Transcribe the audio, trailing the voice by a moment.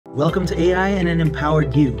Welcome to AI and an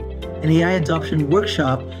Empowered You, an AI adoption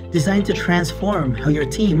workshop designed to transform how your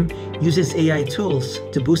team uses AI tools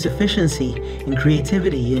to boost efficiency and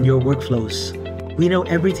creativity in your workflows. We know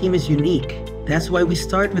every team is unique. That's why we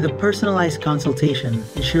start with a personalized consultation,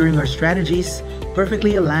 ensuring our strategies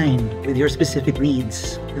perfectly align with your specific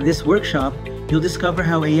needs. In this workshop, you'll discover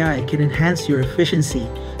how AI can enhance your efficiency,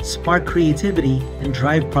 spark creativity, and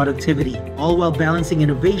drive productivity, all while balancing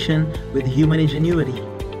innovation with human ingenuity.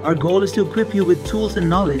 Our goal is to equip you with tools and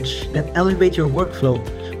knowledge that elevate your workflow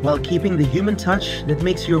while keeping the human touch that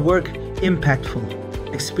makes your work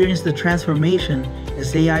impactful. Experience the transformation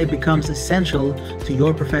as AI becomes essential to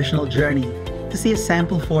your professional journey. To see a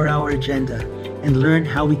sample 4-hour agenda and learn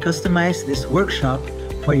how we customize this workshop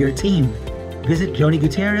for your team, visit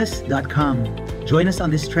jonigutierrez.com. Join us on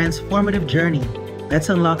this transformative journey. Let's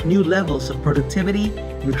unlock new levels of productivity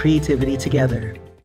and creativity together.